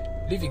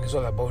 Living is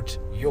all about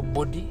your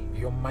body,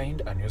 your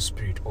mind, and your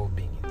spirit all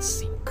being in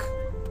sync.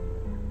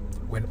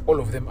 When all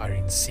of them are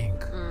in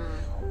sync,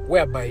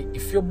 whereby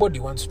if your body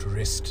wants to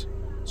rest,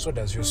 so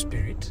does your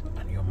spirit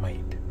and your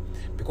mind.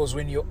 Because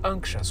when you're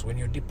anxious, when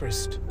you're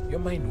depressed, your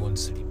mind won't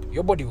sleep.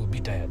 Your body will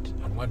be tired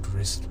and want to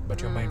rest,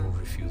 but your mind will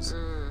refuse.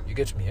 You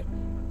get me?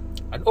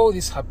 And all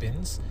this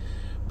happens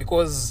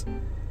because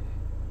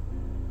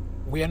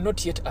we are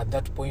not yet at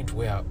that point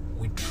where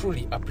we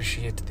truly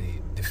appreciate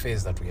the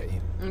phase that we are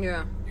in.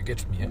 Yeah. You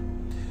get me?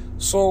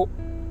 So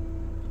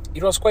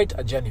it was quite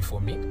a journey for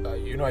me.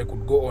 I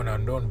could go on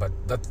and on, but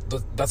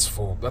that's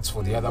for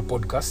the other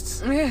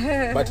podcasts.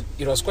 But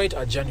it was quite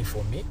a journey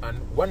for me. And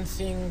one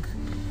thing,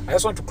 I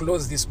just want to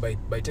close this by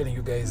telling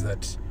you guys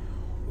that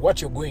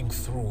what you're going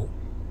through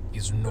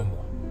is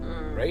normal,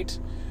 right?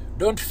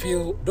 Don't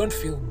feel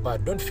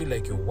bad. Don't feel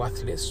like you're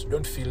worthless.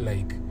 Don't feel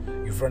like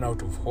you've run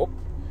out of hope.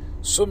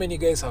 So many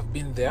guys have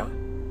been there.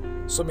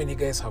 So many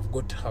guys have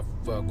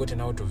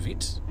gotten out of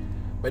it.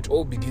 But it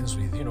all begins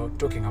with,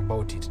 talking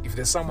about it. If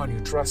there's someone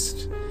you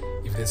trust,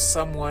 if there's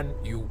someone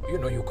you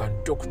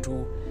can talk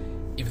to,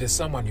 if there's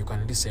someone you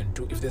can listen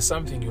to, if there's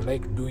something you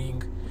like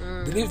doing,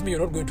 believe me,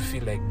 you're not going to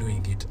feel like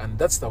doing it. And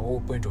that's the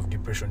whole point of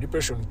depression.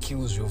 Depression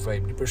kills your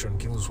vibe. Depression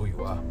kills who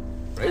you are.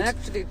 Right? I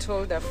actually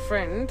told a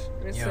friend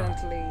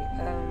recently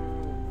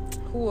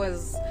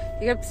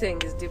he kept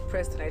saying he's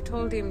depressed, and I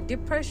told him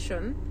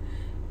depression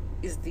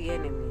is the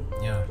enemy.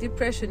 Yeah.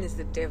 Depression is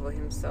the devil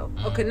himself.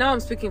 Okay, now I'm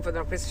speaking from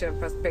the Christian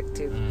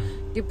perspective.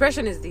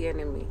 Depression is the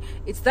enemy.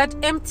 It's that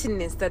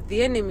emptiness that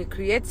the enemy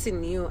creates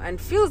in you and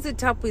fills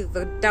it up with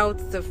the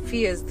doubts, the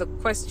fears, the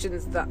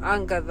questions, the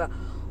anger,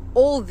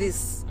 all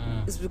this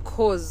is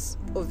because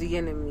of the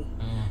enemy.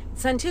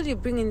 It's until you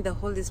bring in the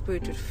Holy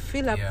Spirit to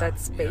fill up that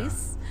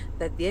space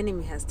that the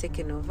enemy has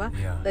taken over,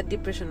 that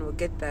depression will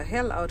get the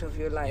hell out of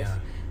your life.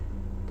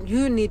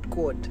 You need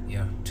God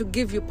to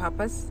give you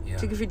purpose,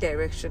 to give you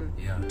direction,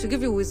 to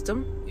give you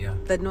wisdom,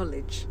 the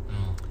knowledge.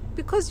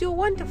 Because you're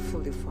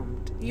wonderfully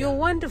formed. You're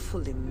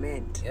wonderfully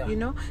made. You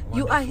know,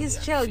 you are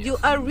His child.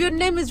 Your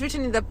name is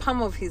written in the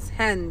palm of His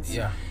hands.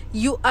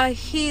 You are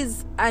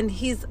His and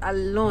His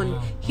alone.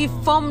 He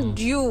formed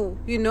you.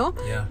 You know,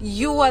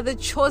 you are the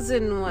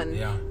chosen one.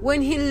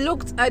 When He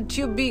looked at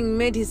you being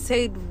made, He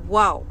said,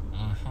 "Wow,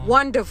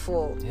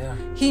 wonderful."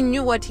 He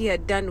knew what He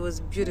had done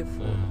was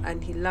beautiful,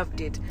 and He loved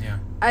it.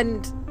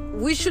 And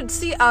we should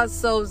see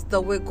ourselves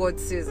the way God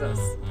sees us.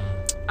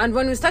 And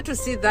when we start to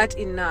see that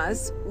in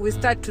us, we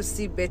start to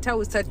see better,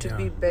 we start to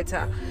be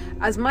better.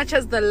 As much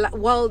as the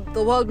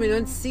world may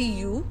not see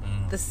you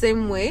the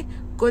same way,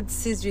 God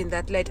sees you in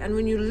that light. And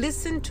when you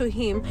listen to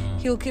Him,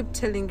 He'll keep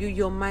telling you,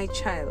 "You're my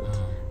child.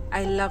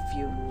 I love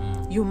you.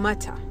 You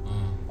matter."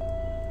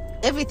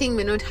 Everything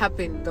may not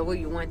happen the way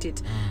you want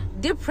it.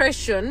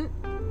 Depression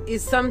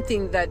is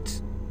something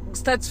that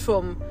starts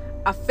from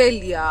a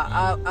failure,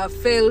 a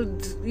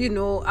failed,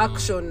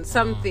 action,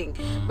 something.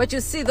 But you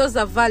see, those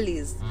are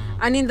valleys.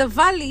 And in the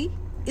valley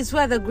is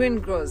where the grain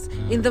grows.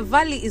 In the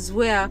valley is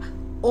where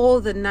all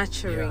the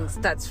nurturing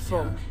starts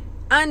from.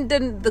 And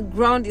then the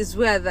ground is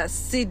where the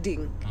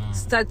seeding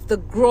starts, the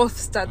growth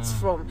starts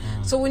from.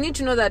 So we need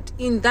to know that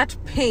in that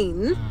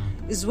pain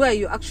is where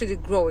you're actually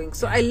growing.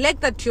 So I like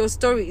that your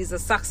story is a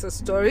success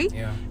story.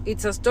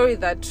 It's a story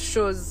that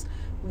shows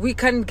we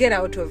can get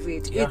out of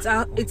it. It's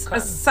a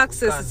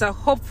success. It's a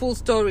hopeful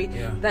story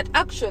that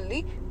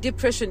actually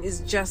depression is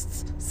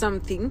just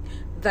something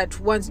that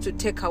wants to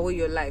take away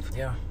your life.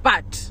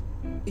 But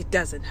it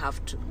doesn't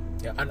have to.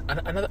 And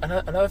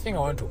another thing I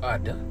want to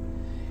add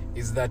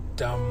is that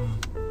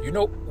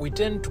we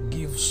tend to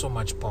give so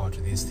much power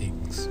to these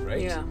things,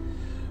 right?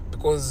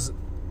 Because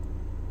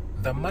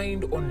the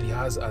mind only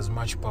has as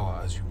much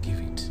power as you give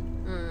it.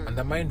 And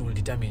the mind will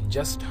determine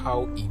just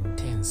how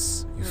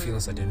intense you feel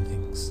certain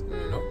things.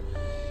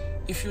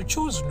 If you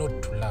choose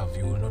not to love,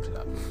 you will not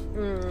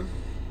love.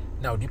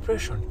 Now,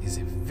 depression is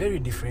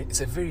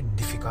it's a very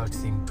difficult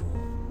thing to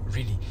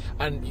really,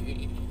 and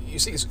you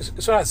see,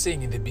 it's what I was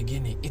saying in the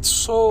beginning, it's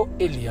so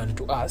alien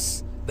to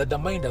us that the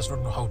mind does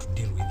not know how to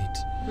deal with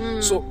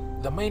it. So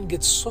the mind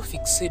gets so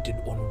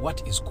fixated on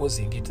what is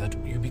causing it that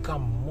you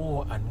become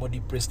more and more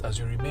depressed as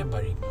you're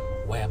remembering,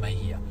 why am I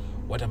here?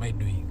 What am I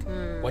doing?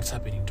 What's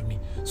happening to me?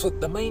 So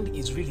the mind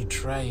is really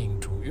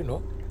trying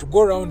to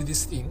go around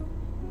this thing,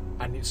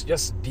 and it's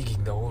just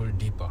digging the hole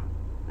deeper,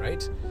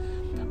 right?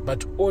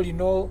 But all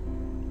in all,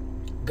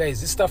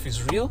 guys, this stuff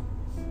is real.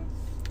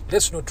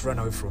 Let's not run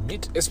away from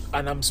it.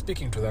 And I'm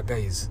speaking to the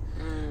guys.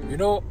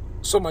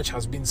 So much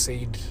has been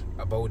said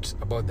about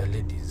the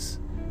ladies,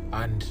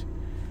 and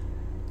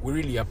we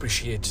really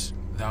appreciate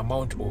the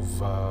amount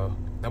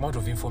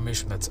of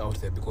information that's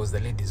out there, because the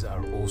ladies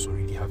are also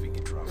really having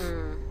it rough,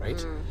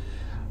 right?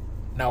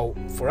 Now,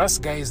 for us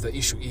guys, the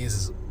issue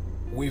is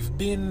we've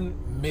been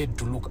made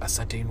to look a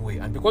certain way,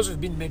 and because we've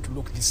been made to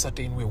look this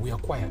certain way, we are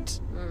quiet,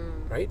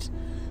 right?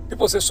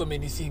 People say so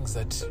many things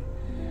that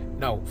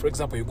now, for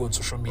example, you go on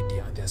social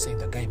media and they're saying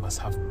the guy must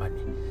have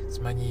money. It's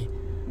money.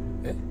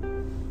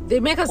 They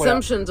make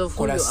assumptions of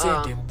who you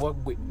are.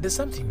 There's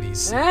something they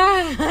say.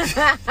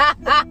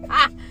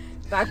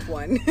 That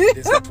one.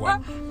 There's that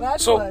one.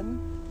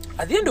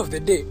 At the end of the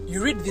day,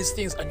 you read these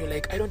things and you're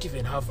like, I don't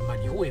even have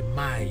money. Who am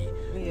I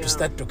to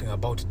start talking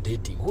about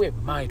dating? Who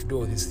am I to do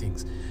all these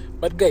things?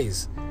 But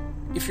guys,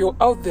 if you're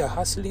out there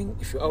hustling,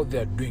 if you're out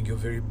there doing your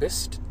very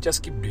best,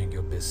 just keep doing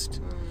your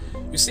best.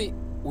 You see,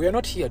 we are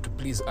not here to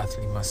please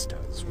earthly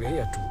masters. We are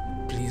here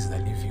to please the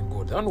living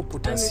God. The one who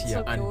put us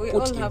here and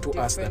put into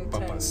us that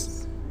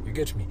purpose. You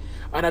get me?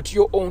 And at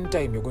your own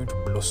time, you're going to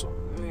blossom,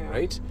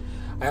 right?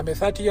 I am a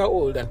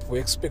 30-year-old, and we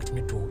expect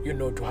me to,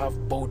 to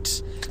have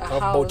bought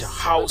a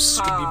house,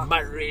 to be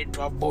married,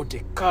 to have bought a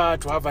car,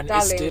 to have an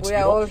estate, we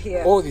are all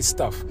here. All this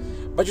stuff.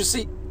 But you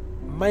see,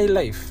 my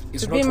life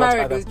is to not be what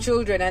married other with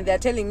children, and they're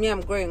telling me I'm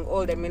growing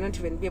old, I may not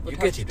even be able to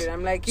have children.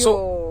 I'm like,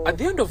 So at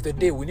the end of the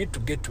day, we need to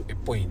get to a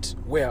point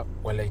where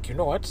we're like, you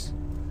know what?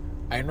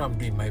 I know I'm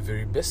doing my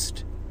very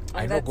best.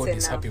 I know God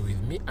is happy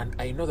with me, and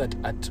I know that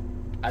at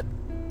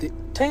the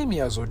time He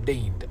has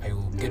ordained, I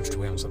will get to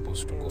where I'm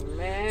supposed to go.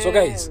 Amen. So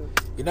guys,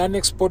 in our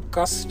next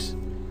podcast,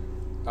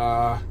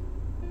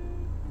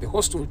 the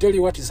host will tell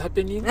you what is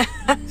happening.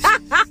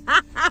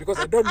 Because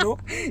I don't know.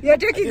 You're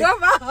taking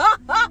over.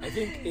 I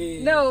think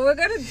no, we're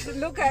going to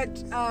look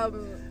at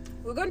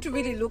we're going to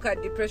really look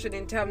at depression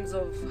in terms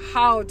of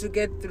how to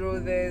get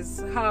through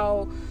this,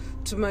 how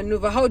to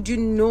maneuver. How do you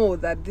know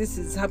that this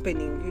is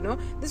happening?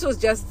 This was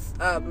just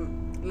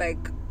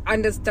like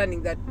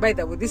understanding that, by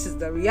the way, this is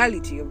the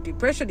reality of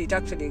depression. It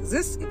actually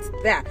exists. It's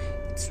there.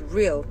 It's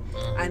real.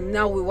 And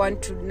now we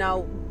want to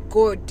now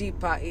go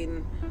deeper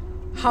in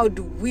how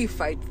do we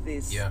fight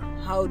this? Yeah.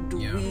 How do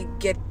we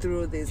get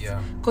through this?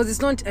 Yeah. Because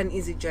it's not an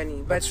easy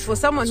journey. But That's for true.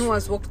 someone That's who true.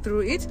 has walked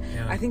through it,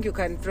 Yeah. I think you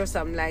can throw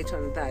some light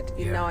on that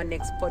in Yeah. our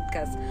next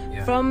podcast.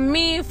 Yeah. From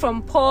me,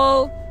 from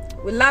Paul,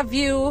 we love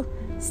you.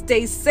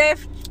 Stay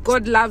safe.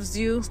 God loves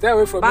you. Stay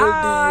away from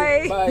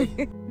Bye. LD.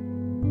 Bye.